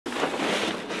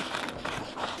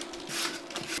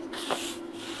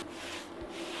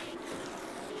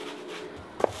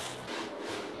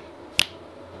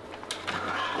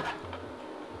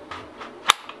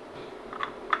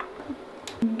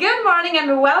morning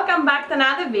and welcome back to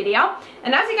another video.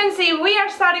 And as you can see, we are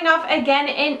starting off again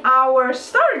in our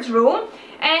storage room.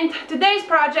 And today's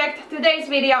project, today's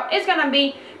video is gonna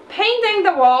be painting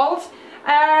the walls.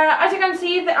 As you can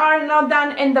see, they are not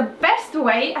done in the best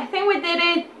way. I think we did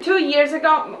it 2 years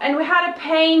ago and we had a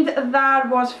paint that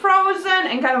was frozen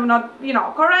and kind of not, you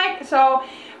know, correct. So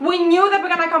we knew that we're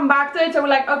gonna come back to it, so we're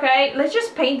like, okay, let's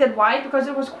just paint it white because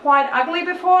it was quite ugly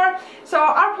before. So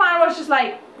our plan was just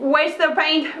like waste the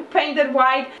paint, paint it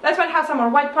white. That's why it has some more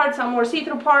white parts, some more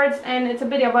see-through parts, and it's a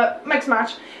bit of a mix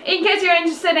match. In case you're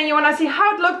interested and you wanna see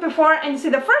how it looked before and you see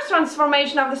the first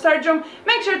transformation of the storage room,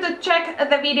 make sure to check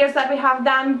the videos that we have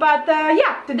done. But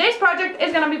yeah, today's project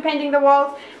is gonna be painting the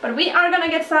walls, but we are gonna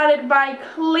get started by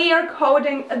clear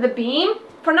coating the beam.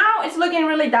 For now, it's looking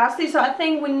really dusty, so I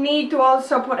think we need to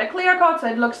also put a clear coat so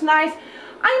it looks nice.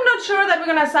 I'm not sure that we're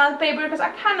gonna sandpaper because I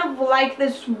kind of like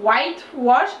this white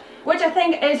wash, which I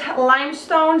think is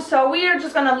limestone, so we're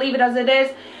just gonna leave it as it is.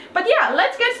 But yeah,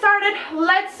 let's get started.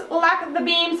 Let's lack the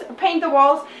beams, paint the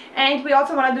walls, and we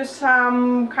also want to do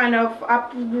some kind of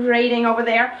upgrading over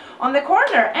there on the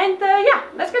corner. And yeah,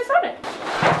 let's get started.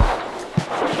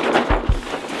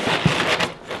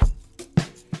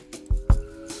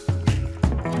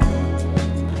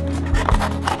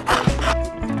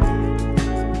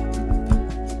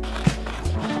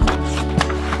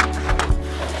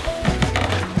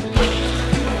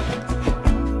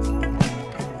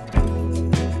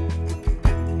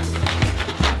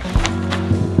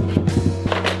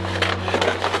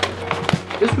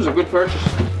 This was a good purchase.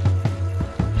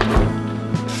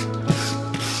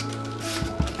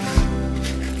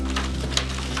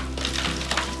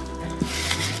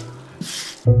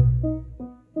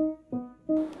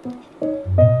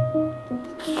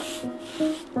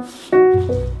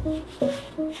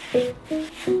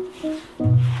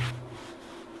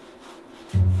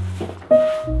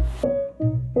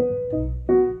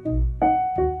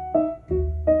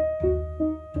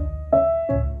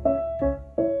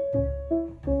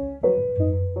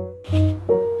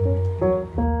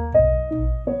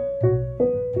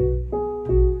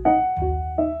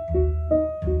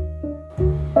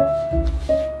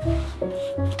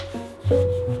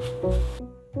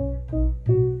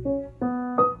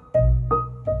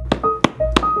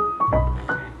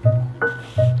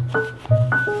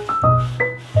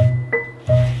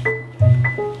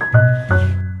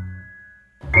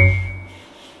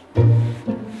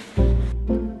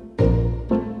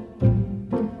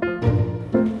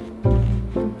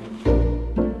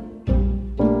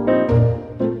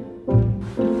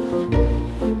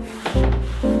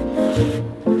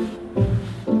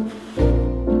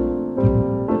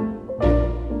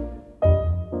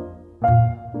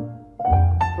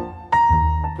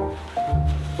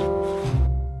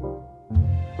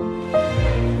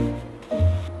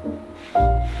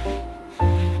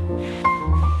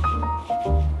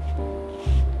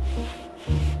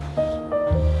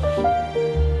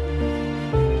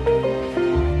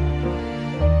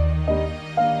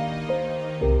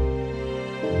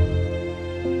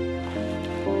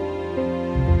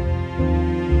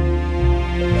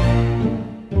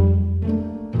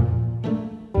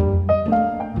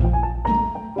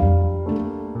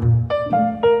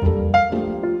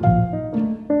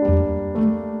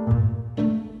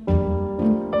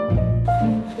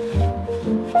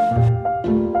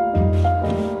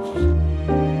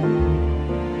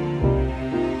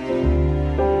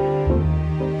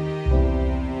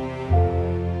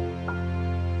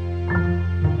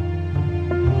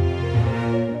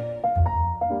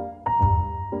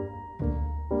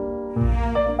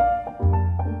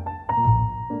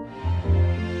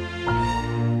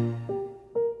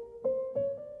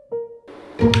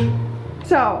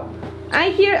 So,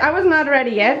 I was not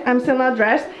ready yet, I'm still not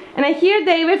dressed, and I hear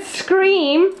David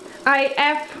scream,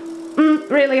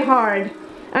 really hard.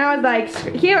 And I was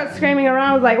like, he was screaming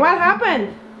around, I was like, what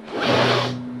happened?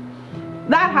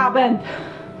 That happened.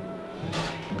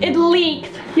 It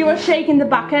leaked. He was shaking the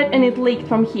bucket and it leaked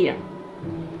from here.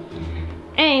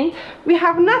 And we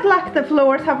have not lacked the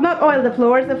floors, have not oiled the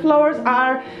floors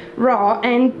are raw,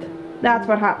 and that's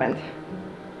what happened.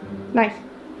 Nice.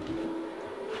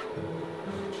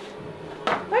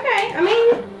 Okay, I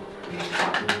mean...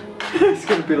 It's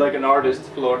gonna be like an artist's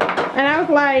floor. And I was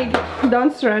like,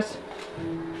 don't stress.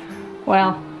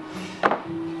 Well,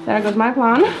 there goes my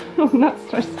plan. Not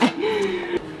stressing.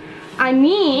 I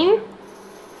mean,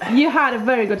 you had a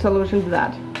very good solution to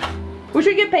that. We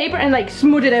should get paper and like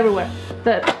smooth it everywhere.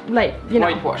 Like, you know.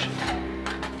 Whitewash it.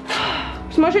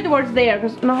 Smush it towards there,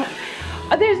 because no,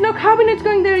 there's no cabinets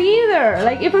going there either.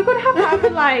 Like, if we could have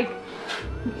like,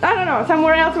 I don't know,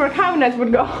 somewhere else where cabinets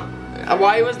would go.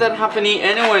 why was that happening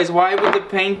anyways? Why would the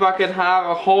paint bucket have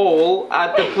a hole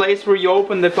at the place where you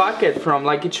open the bucket from?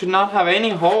 Like, it should not have any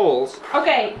holes.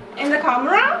 Okay, in the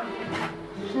camera,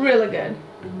 really good.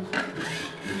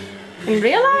 In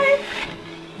real life,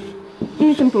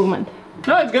 needs improvement.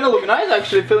 No, it's gonna look nice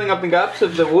actually, filling up the gaps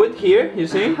of the wood here, you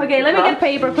see? Okay, let me get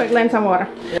paper quickly and some water.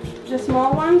 The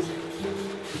small ones,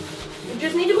 you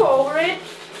just need to go over it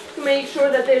to make sure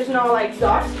that there's no like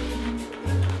dust.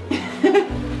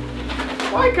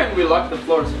 Why can't we lock the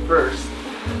floors first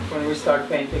when we start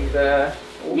painting the...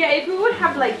 Yeah, if we would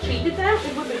have like treated them,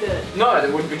 it would be good. No,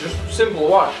 it would be just simple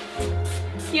wash.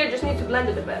 Here, just need to blend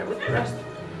it a better with the rest.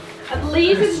 At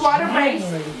least it's water-based.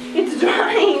 It's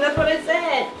drying, that's what I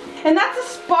said. And that's the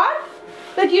spot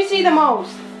that you see the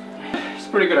most. It's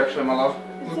pretty good actually, my love.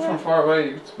 Look from far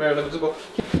away, it's barely visible.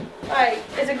 Alright,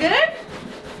 is it good?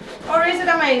 Or is it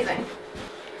amazing?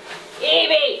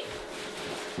 Evie!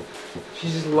 She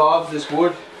just loves this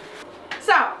wood.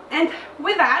 So, and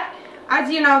with that, as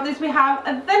you notice, we have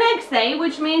the next day,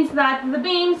 which means that the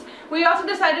beams, we also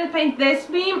decided to paint this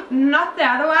beam, not the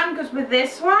other one, because with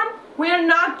this one, we're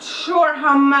not sure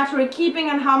how much we're keeping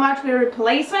and how much we're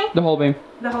replacing. The whole beam.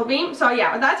 The whole beam. So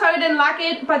yeah, that's why we didn't like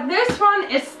it. But this one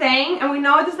is staying, and we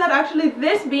noticed that actually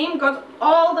this beam goes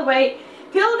all the way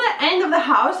till the end of the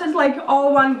house. It's like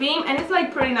all one beam, and it's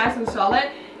like pretty nice and solid.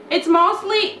 It's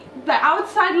mostly the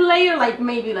outside layer, like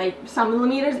maybe like some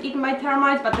millimeters eaten by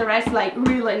termites, but the rest like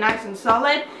really nice and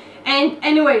solid. And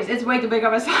anyways, it's way too big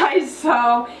of a size,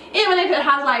 so even if it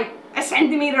has like a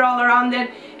centimeter all around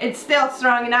it, it's still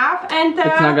strong enough. And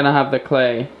it's not gonna have the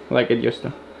clay like it used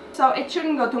to. So it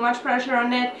shouldn't go too much pressure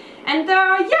on it. And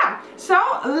yeah, so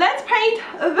let's paint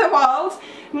the walls,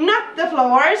 not the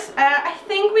floors. I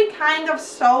think we kind of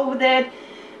solved it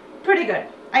pretty good.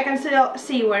 I can still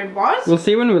see where it was. We'll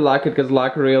see when we lack it, because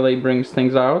lack really brings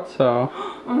things out, so...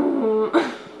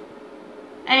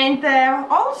 And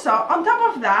also, on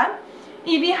top of that,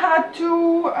 Evie had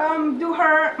to do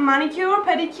her manicure,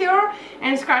 pedicure,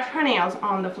 and scratch her nails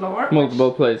on the floor.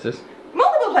 Multiple places.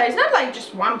 Multiple places, not like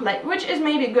just one place, which is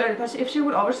maybe good, because if she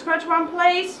would over scratch one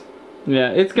place... Yeah,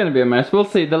 it's gonna be a mess. We'll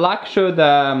see. The lack should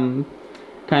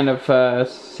kind of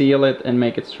seal it and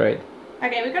make it straight.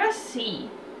 Okay, we're gonna see.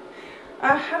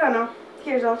 I don't know.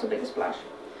 Here's also a big splash.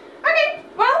 Okay,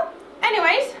 well,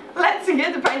 anyways, let's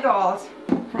get to paint the walls.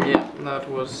 Yeah, that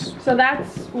was... So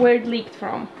that's where it leaked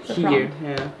from. Here,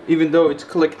 yeah. Even though it's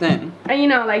clicked in. And you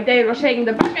know, like they were shaking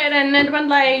the bucket and it went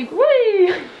like,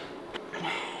 whee!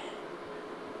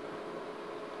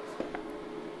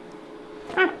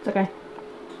 Ah, it's okay.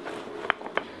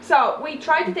 So, we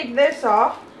tried to take this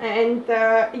off and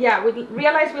yeah, we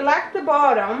realized we lacked the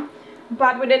bottom,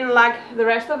 but we didn't lack the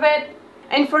rest of it.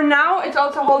 And for now, it's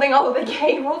also holding all the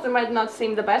cables. It might not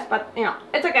seem the best, but you know,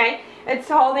 it's okay. It's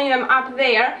holding them up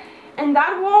there. And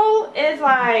that wall is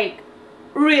like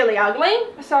really ugly.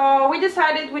 So we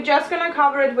decided we're just gonna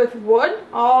cover it with wood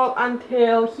all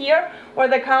until here, where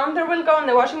the counter will go in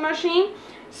the washing machine.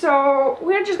 So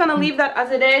we're just gonna leave that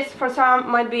as it is. For some,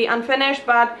 might be unfinished,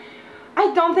 but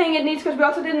I don't think it needs, because we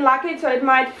also didn't lack it, so it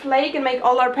might flake and make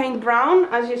all our paint brown.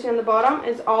 As you see on the bottom,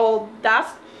 it's all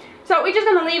dust. So we're just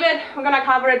gonna leave it. We're gonna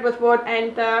cover it with wood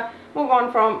and move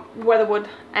on from where the wood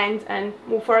ends and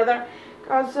move further,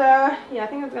 because yeah, I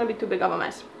think it's gonna be too big of a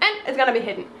mess and it's gonna be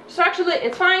hidden. Structurally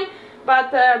it's fine,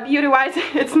 but beauty wise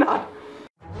it's not.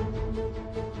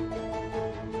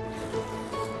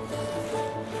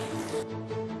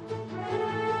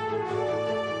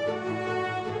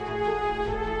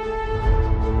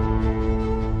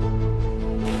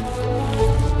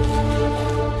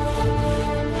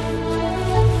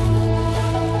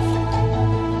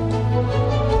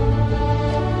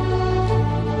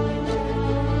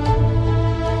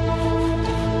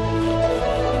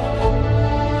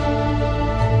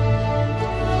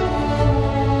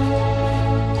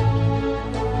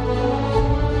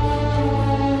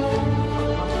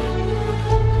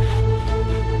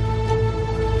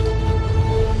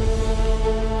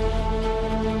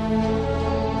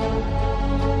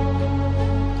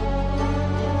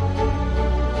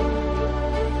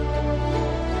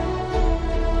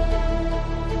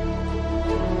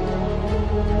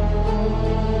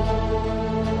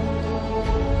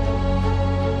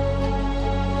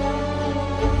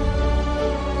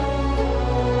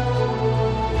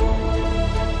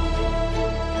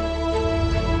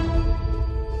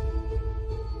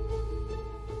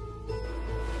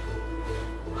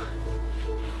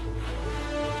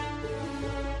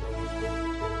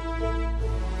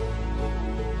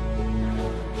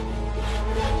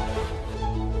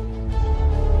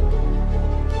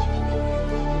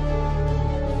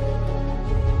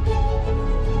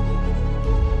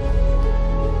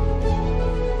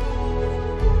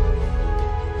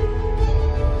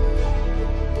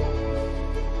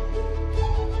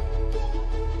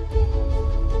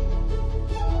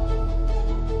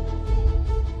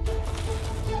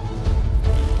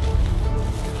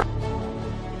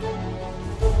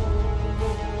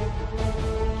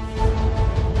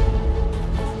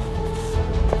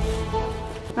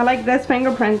 I like this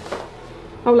fingerprint.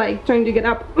 Oh, like trying to get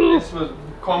up. This was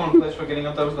commonplace for getting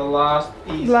up. That was the last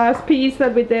piece. Last piece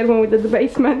that we did when we did the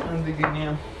basement. And the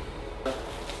guinea.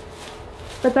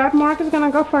 But that mark is gonna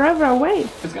go forever away.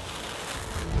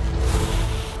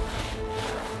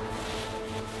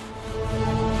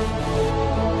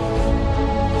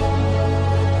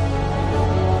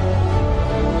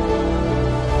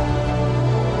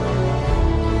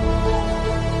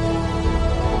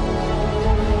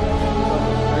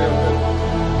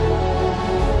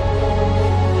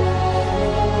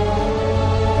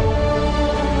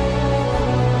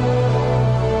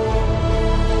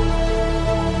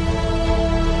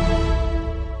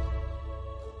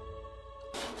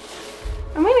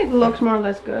 It looks more or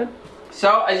less good.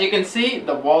 So as you can see,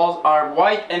 the walls are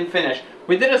white and finished.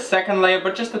 We did a second layer,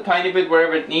 but just a tiny bit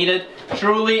wherever it needed.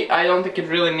 Truly, I don't think it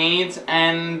really needs.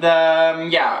 And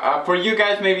for you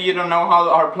guys, maybe you don't know how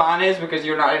our plan is because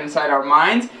you're not inside our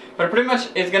minds. But pretty much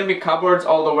it's gonna be cupboards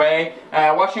all the way.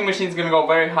 Washing machine's gonna go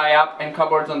very high up and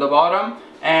cupboards on the bottom.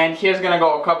 And here's gonna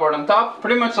go a cupboard on top.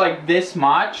 Pretty much like this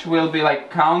much will be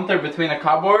like counter between a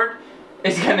cupboard.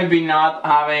 It's gonna be not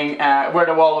having where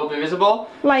the wall will be visible.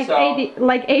 Like so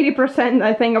 80%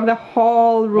 I think of the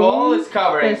whole room. Wall is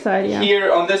covered. This side, yeah.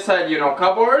 Here on this side, you know,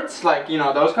 cupboards, like you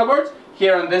know those cupboards.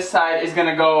 Here on this side is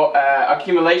gonna go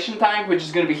accumulation tank, which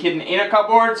is gonna be hidden in a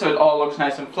cupboard, so it all looks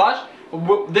nice and flush.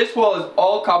 This wall is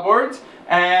all cupboards,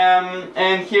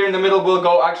 and here in the middle will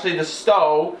go actually the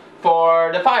stove for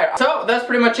the fire. So that's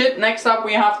pretty much it. Next up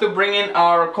we have to bring in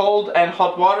our cold and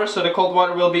hot water. So the cold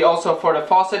water will be also for the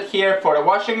faucet here for the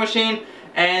washing machine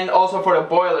and also for the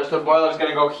boiler. So the boiler is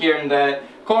gonna go here in the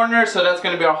corner, so that's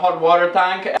gonna be our hot water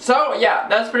tank. So yeah,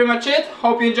 that's pretty much it.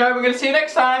 Hope you enjoyed. We're gonna see you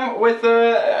next time with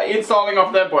the installing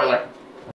of the boiler.